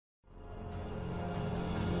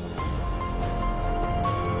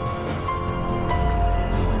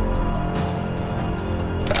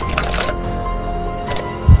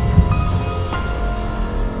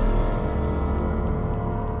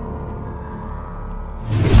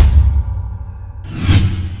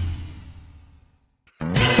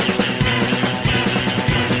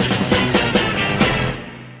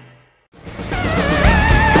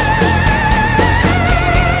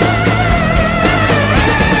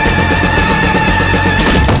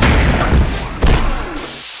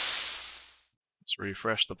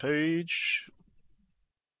refresh the page.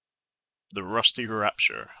 The Rusty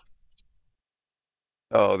Rapture.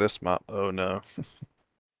 Oh, this map. Oh no.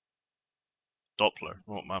 Doppler.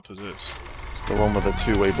 What map is this? It's the one with the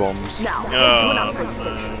two-way bombs. Now, Oh, head to an upgrade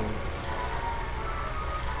station.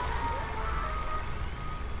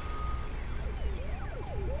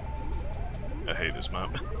 I hate this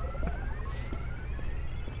map.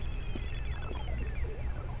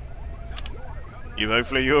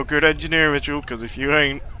 Hopefully you're a good engineer, Mitchell, because if you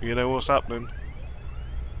ain't, you know what's happening.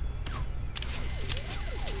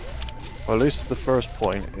 Well, at least the first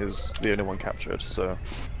point is the only one captured, so...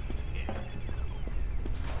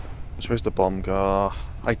 Which way's the bomb go?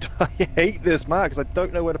 I hate this map because I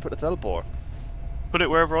don't know where to put the teleport. Put it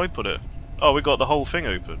wherever I put it. Oh, we got the whole thing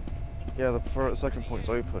open. Yeah, the second point's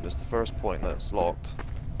open. It's the first point that's locked.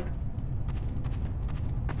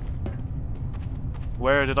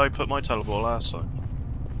 Where did I put my teleport last time?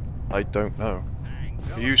 I don't know.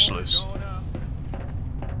 Useless.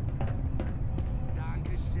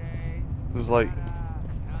 There's like...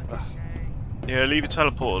 Yeah, leave your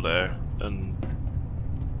teleporter there, and...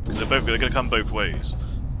 Because they're gonna come both ways.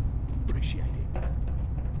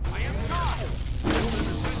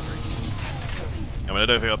 I mean, I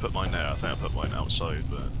don't think I put mine there, I think I put mine outside,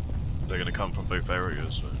 but... They're gonna come from both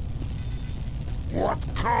areas, so... What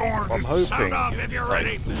coward? I'm hoping if you're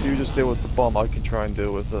ready. if you just deal with the bomb, I can try and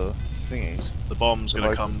deal with the thingies. The bomb's gonna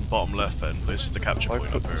If I- come bottom left then, this is the capture I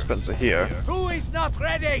point put up the here. dispenser here. Who is not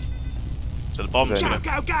ready? So the bomb's Then-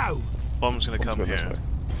 gonna... Go! Bomb's gonna come Go this here. way.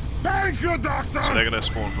 Thank you, Doctor! So they're gonna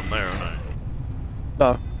spawn from there, aren't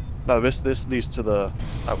they? No, this leads to the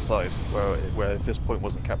outside, where this point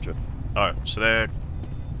wasn't captured. Alright, so they're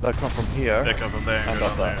They come from here. come from there and And go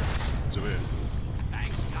up down there. there. So weird.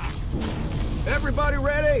 Everybody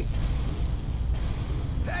ready?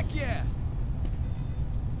 Heck yes!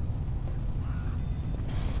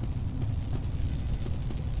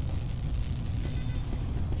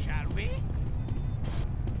 Shall we?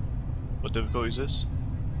 What difficulty is this?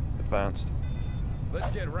 Advanced.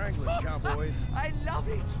 Let's get wrangling, cowboys. I love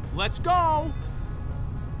it. Let's go!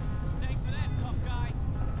 Thanks for that, tough guy.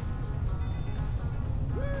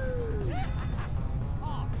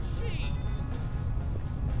 Oh, jeez.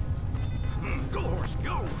 Go, horse,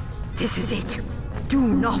 go! This is it. Do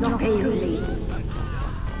not fail me.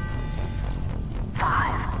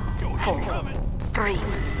 5, 4, 3,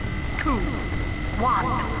 2, 1.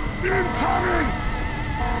 Incoming!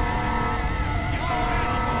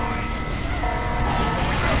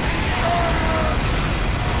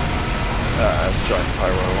 There's a giant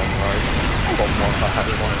pyro on the right. Bomb one, I had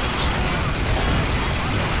one.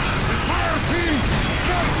 Fire team!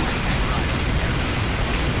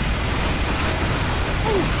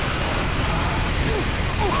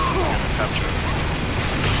 Capture.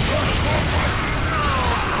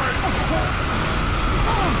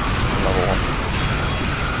 Another one.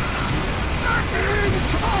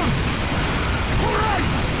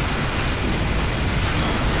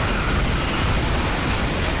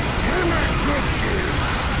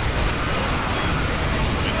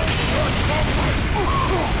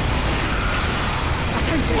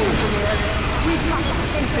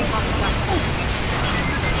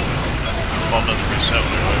 Bomb doesn't reset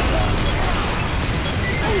when they're over.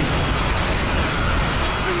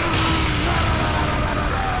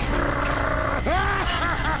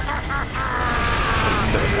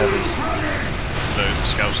 Killing heavies. Those are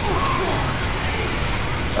scouts.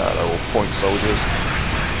 They're all point soldiers.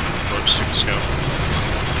 Or super scout.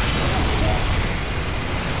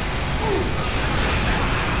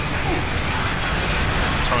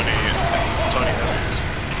 Tiny heavies.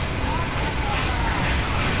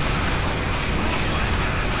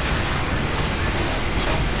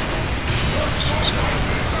 Super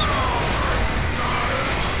scout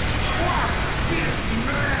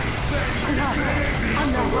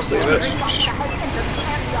Save it.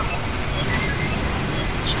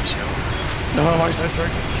 Super scout. No, my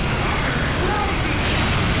centric.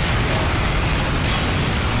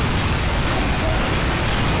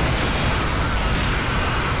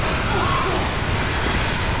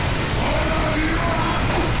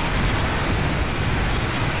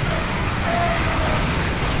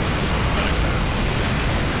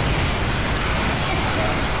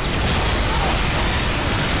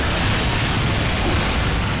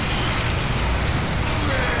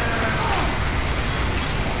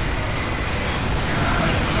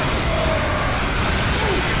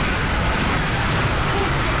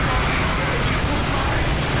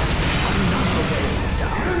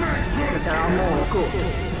 There are more good.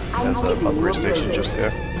 There's an upgrade station just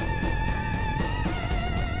here.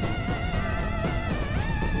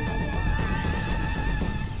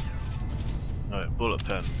 bullet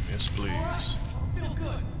pen, yes please.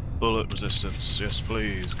 Bullet resistance, yes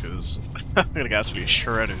please, because I'm gonna get absolutely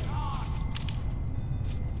shredded.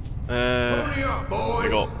 Hurry up, boys! We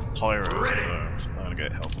got pyro, so I'm gonna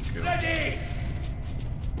get health and kill. Ready!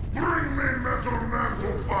 Bring me metal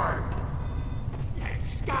mantle fight!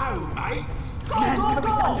 Let's go, mates! Go, Man go, is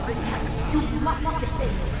go! under attack. You must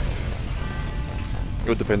defend. It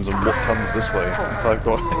all depends on what comes this way. If I've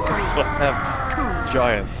got, if I have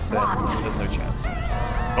giants, then there's no chance.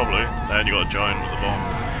 Probably. And you got a giant with a bomb.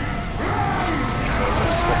 So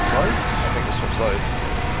just swap sides? I think just swap sides.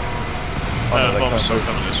 Oh, no, The they bomb's can't still move.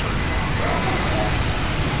 coming this way.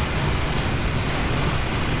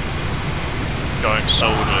 Going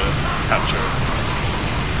soldier capture.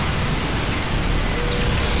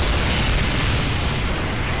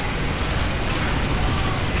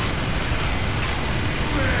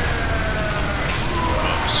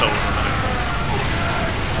 Soldier medic.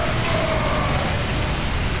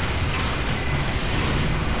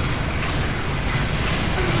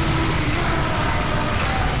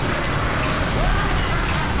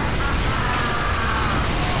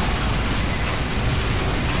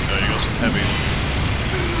 Oh, you got some heavy.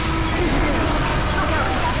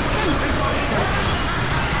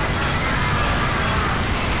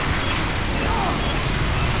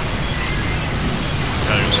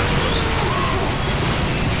 Yeah, you got some.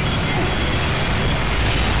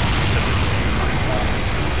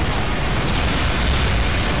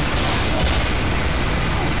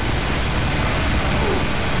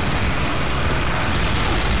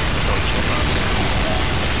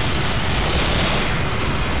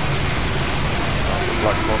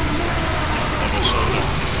 Black box. Level soldier.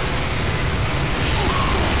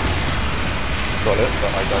 Got it,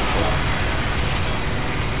 but I don't know.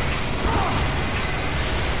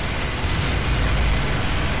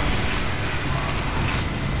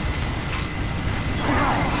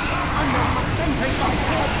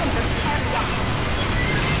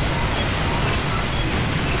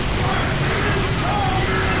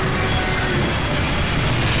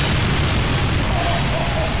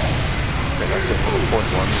 Okay, that's it for the point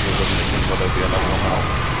one, so there's thinking whether there'll be another one out.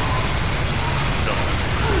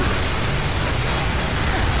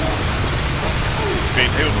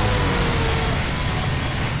 Being healed.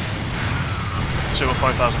 Still got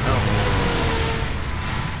 5,000 health.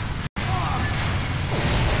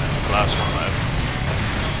 The last one though.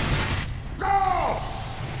 Go!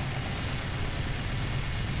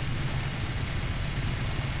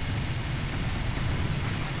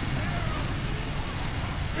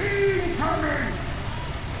 Incoming!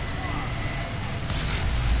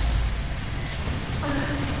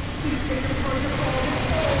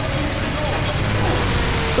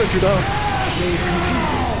 Send you down!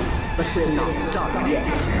 But we're not done yet.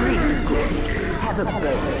 Breathe good. Have a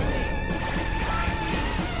bonus.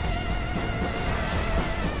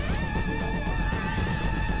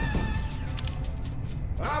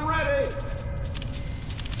 I'm ready!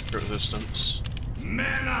 Resistance.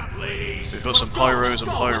 Man up, ladies! We've got some pyros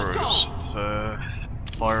and pyros.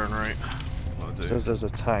 Firing rate. What It do I do? says there's a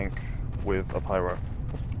tank with a pyro.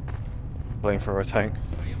 Playing for a tank.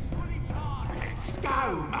 Let's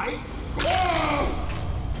go, mates!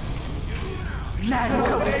 Man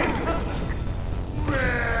go ahead.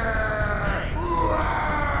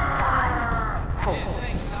 5, 4,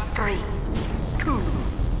 3, 2,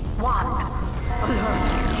 1. Alert.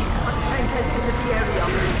 A tank has entered the area.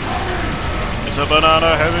 It's a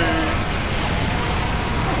banana heavy!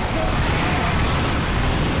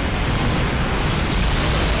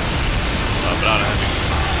 Banana heavy.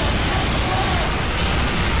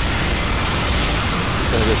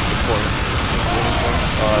 Gonna get to the point. It's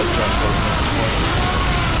trying to go to the point.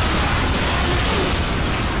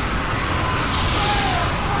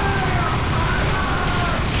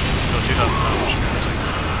 Got 2,000 damage.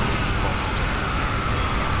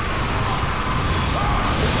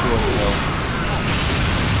 There's 200 health.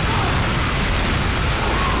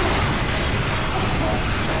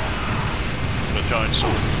 The giant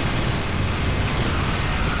sword.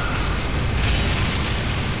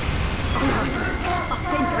 A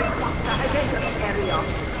sentry buster has entered the area.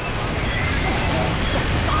 The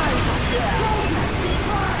spies are here.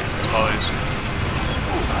 Eyes.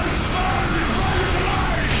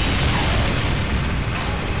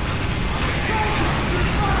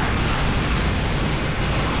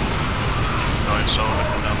 Giant sword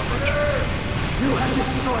coming down the bridge. You have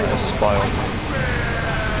destroyed A spy on me.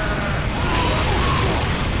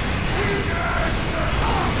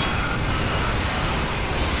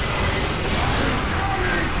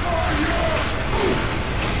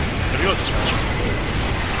 Have you got dispatch?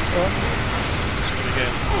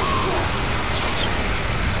 Again.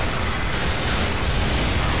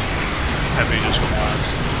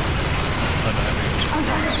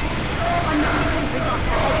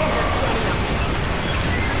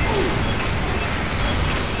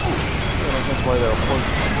 point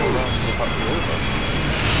around the factory over?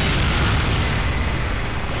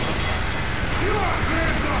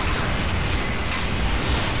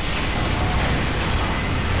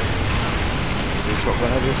 Is he shotgun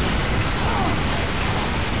heavy?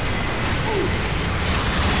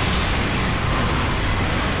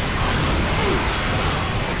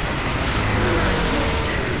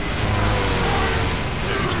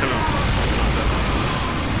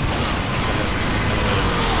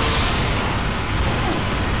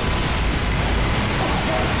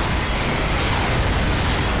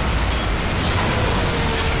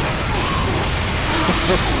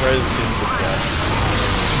 Where's the guy?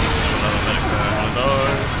 Another medic there. Oh no.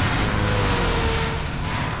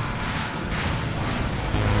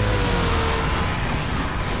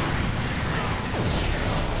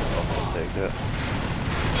 I'll take it.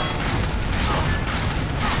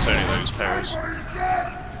 It's only those pairs.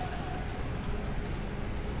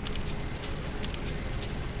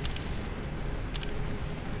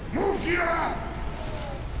 Move here!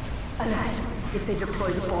 Alert. If they deploy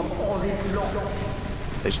the bomb, all is lost.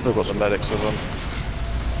 They've still got the medics with them.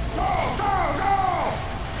 Go, go, go!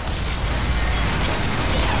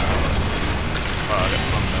 Oh, I get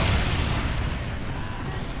fun now.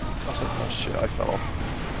 Oh shit, I fell off.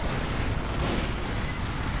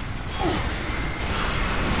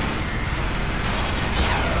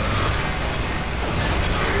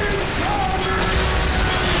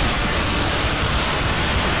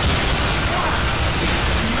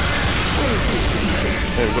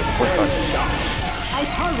 Hey, we've got the point back. I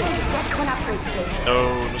told them to get to an upgrade station. No,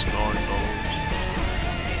 just ignoring balls.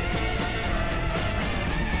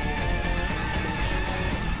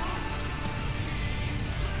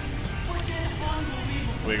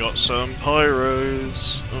 We got some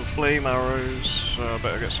pyros and flame arrows, so I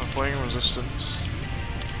better get some flame resistance.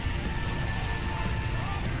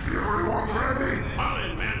 Everyone ready?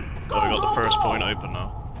 Oh, we got the first point open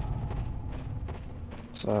now.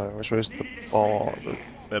 So, which way is the bar?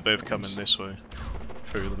 They're both coming this way,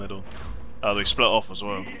 through the middle. Oh, they split off as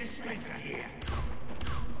well.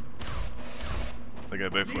 They go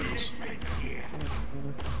both ways.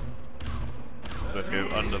 They go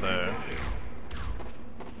under there.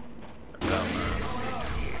 Down there.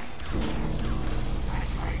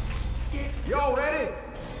 Y'all ready?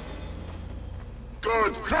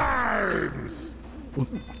 Good times!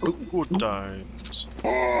 Good times.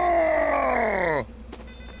 Oh!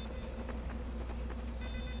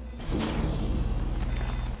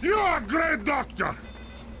 You are a great doctor!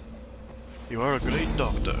 You are a great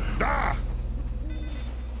doctor. Ah!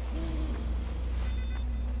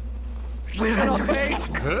 We're under attack.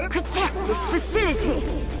 Protect this facility.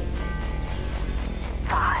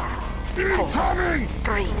 5, 4, Incoming!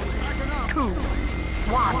 3, 2,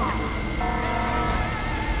 1.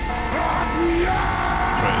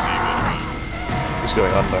 He's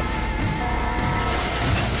going under.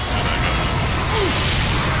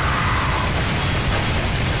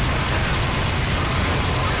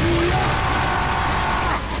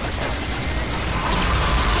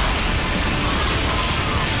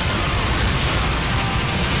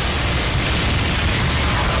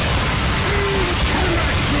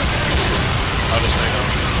 I'll just take that.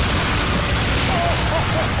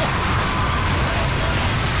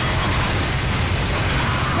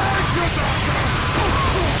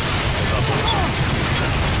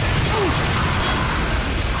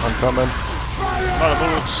 I'm coming. Fire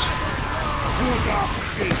bullets.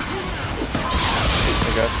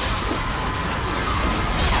 Okay.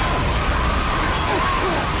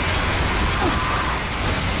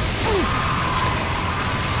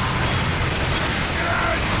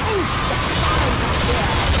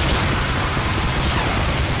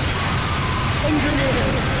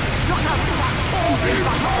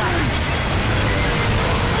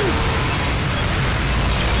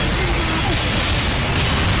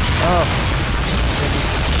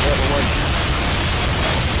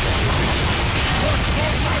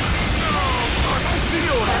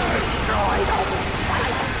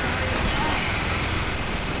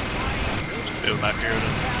 Feel back here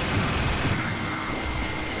then.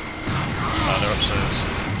 Ah, they're upstairs.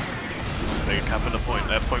 They can cap in the point.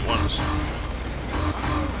 They're point ones.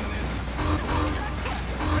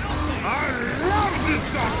 I love this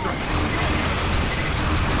doctor!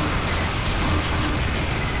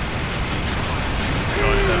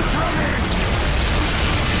 Going down.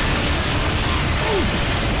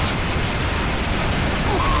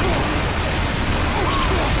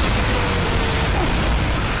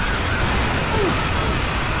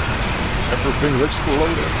 Everything looks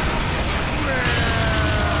loaded.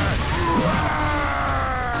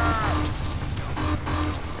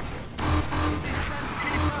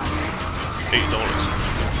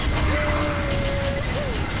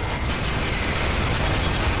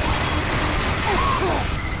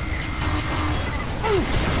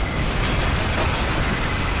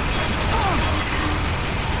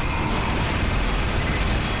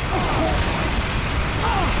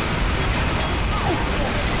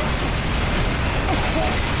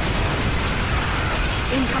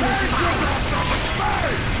 Incoming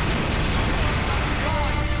survivor.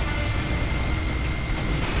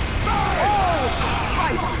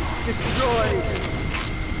 Fight destroyed.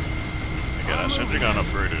 Again, that sentry gun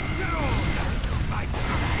uprooted.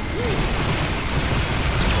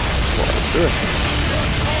 What I was doing.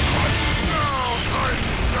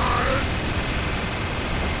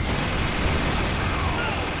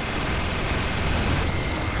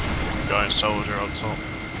 Giant soldier on top.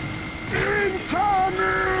 Incoming!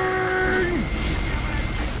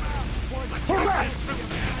 For left!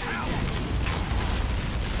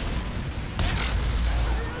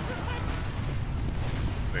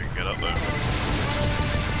 We can get up there.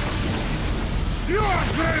 You are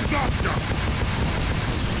great, Doctor!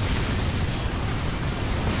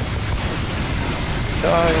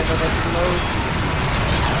 Die in the smoke.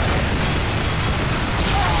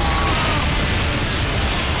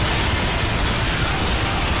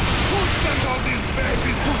 Send all these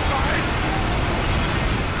babies to fight!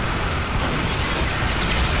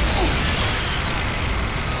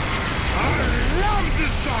 I love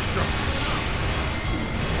this Doctor!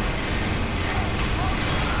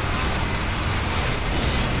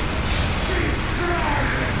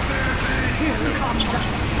 Here comes the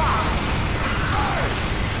fire.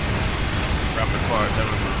 Rapid fire,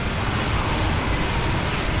 never move.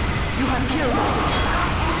 You have killed us.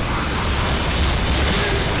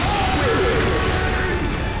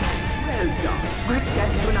 Well done. Rick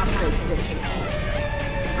gets to an upgrade station.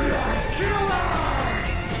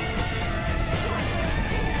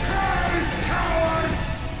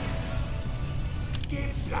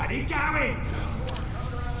 Keep bloody going!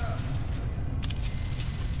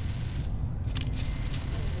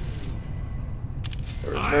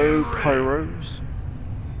 There are no pyros.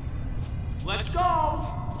 Let's go!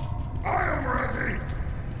 I am ready!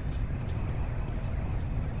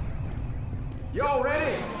 Y'all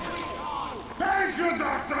ready? Thank you,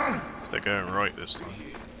 Doctor! They're going right this time.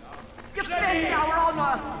 Defend our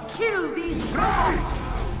honor. Kill these dogs.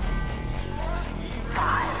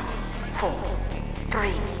 5, 4,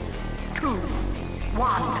 3, 2,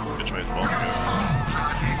 1. Which way is the bomb going?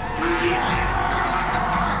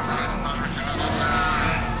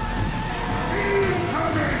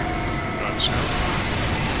 Right, so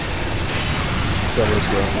Doppler's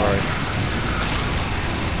going right.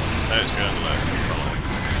 now it's going left.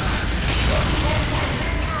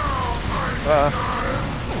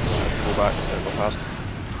 Pull back so I go past.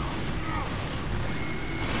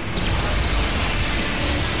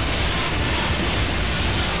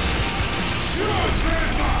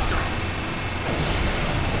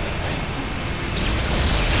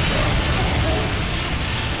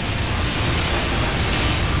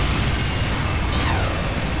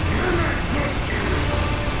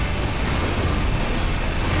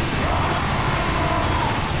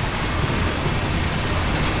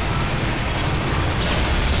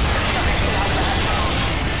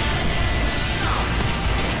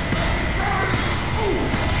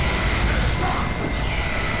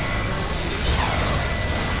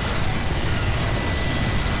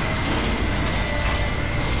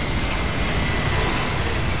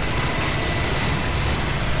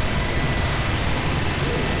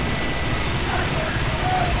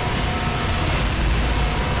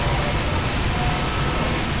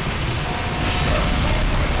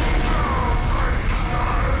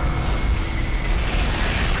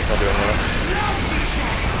 I'll do another.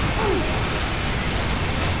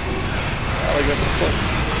 I got the foot.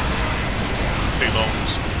 Big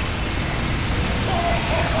longs.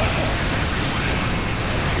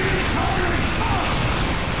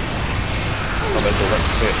 I bet they'll wreck the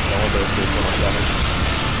pit. I wonder if there's so much damage.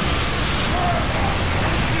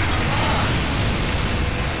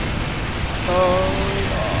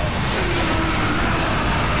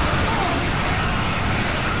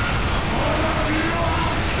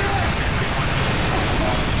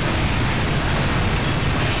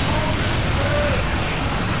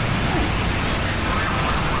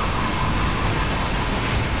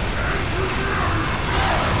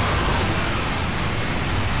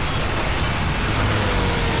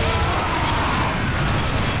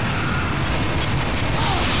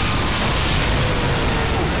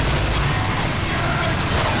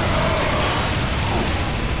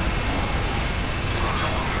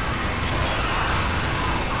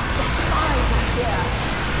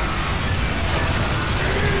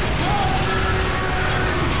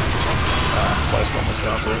 Spliced almost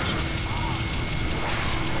down for us.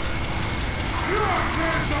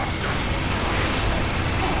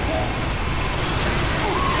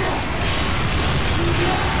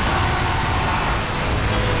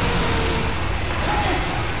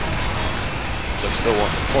 Still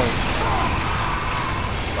want the point.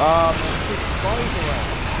 Ah, there's two spies around.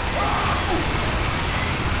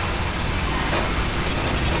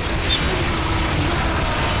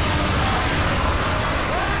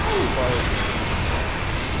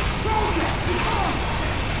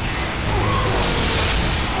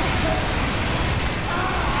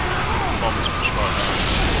 Bomb is pushed right now.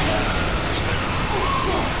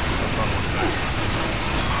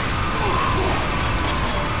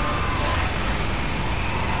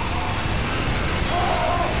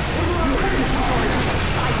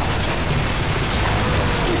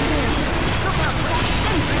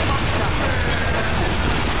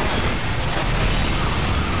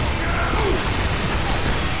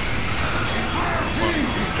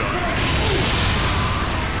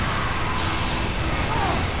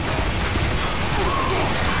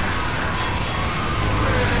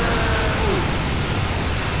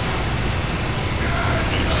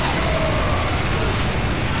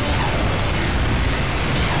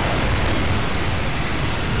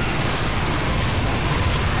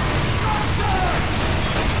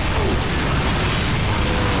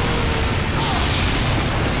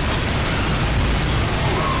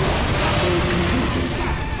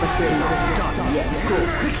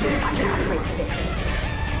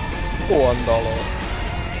 $1.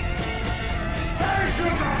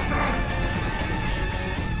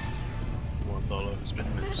 $1 has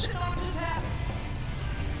been missed.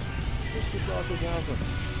 What's the darkest happen?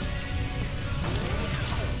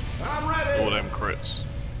 I'm ready. All them crits.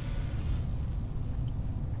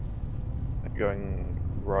 Going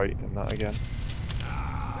right in that again.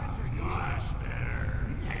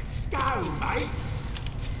 Let's go, mates.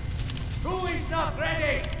 Who is not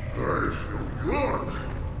ready?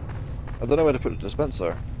 I don't know where to put the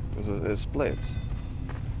dispenser, because it splits.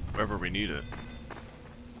 Wherever we need it.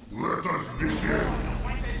 Let us begin.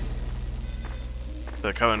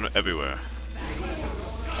 They're coming everywhere.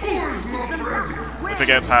 Who is not ready? If we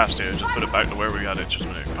get past it, just put it back to where we had it just a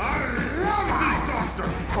minute ago. I love this doctor.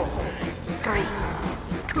 4, 3,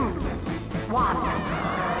 2,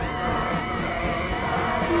 1.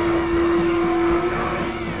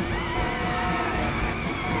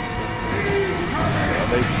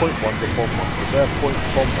 They point one to bomb one, but they're point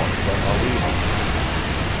bomb one, then are we?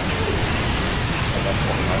 And that's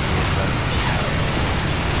what I'm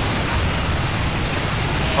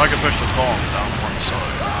If I could push the bomb down one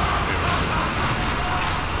side, it'd be really good.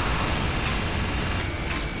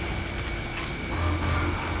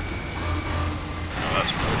 No,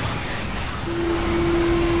 that's good.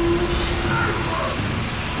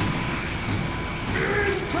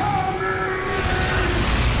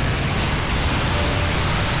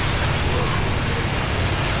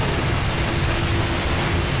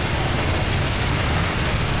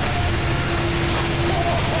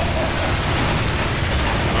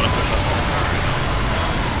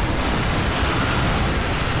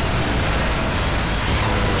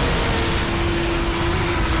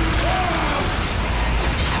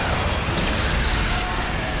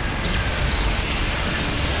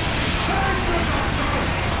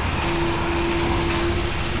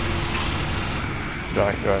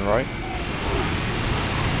 going right.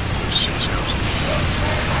 There's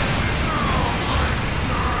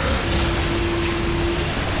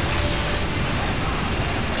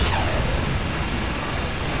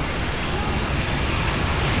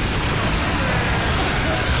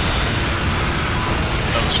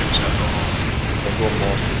one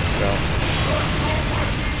more scout.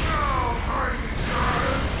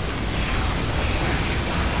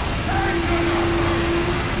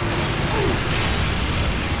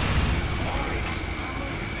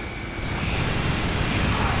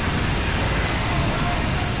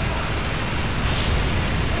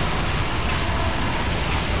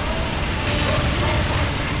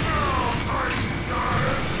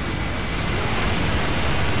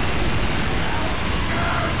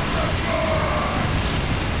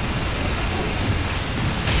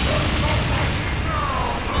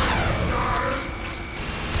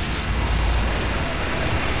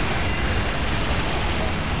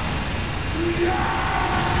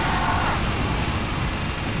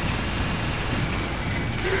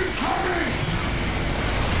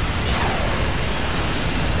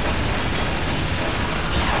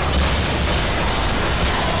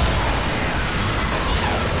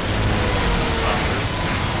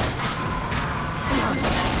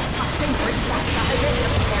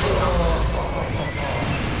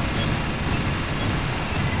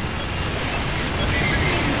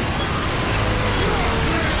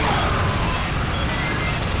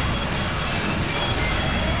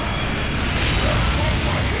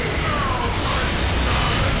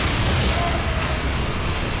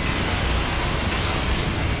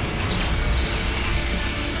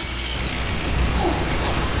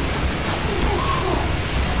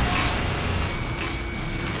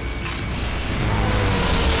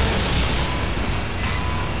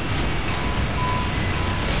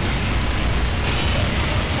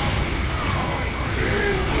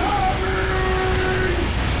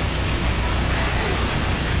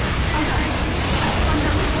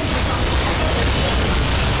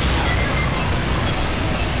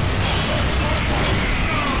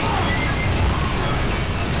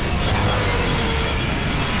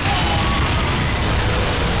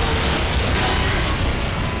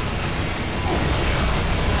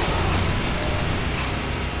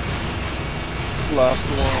 Last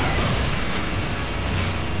one.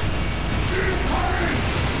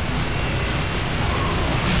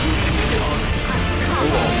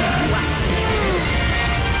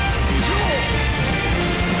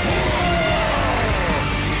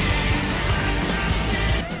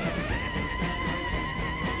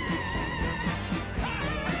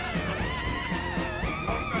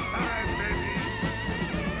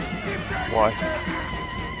 Why?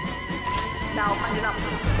 Now hang it up.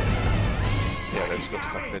 Yeah, they just got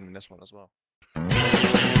stuck in this one as well.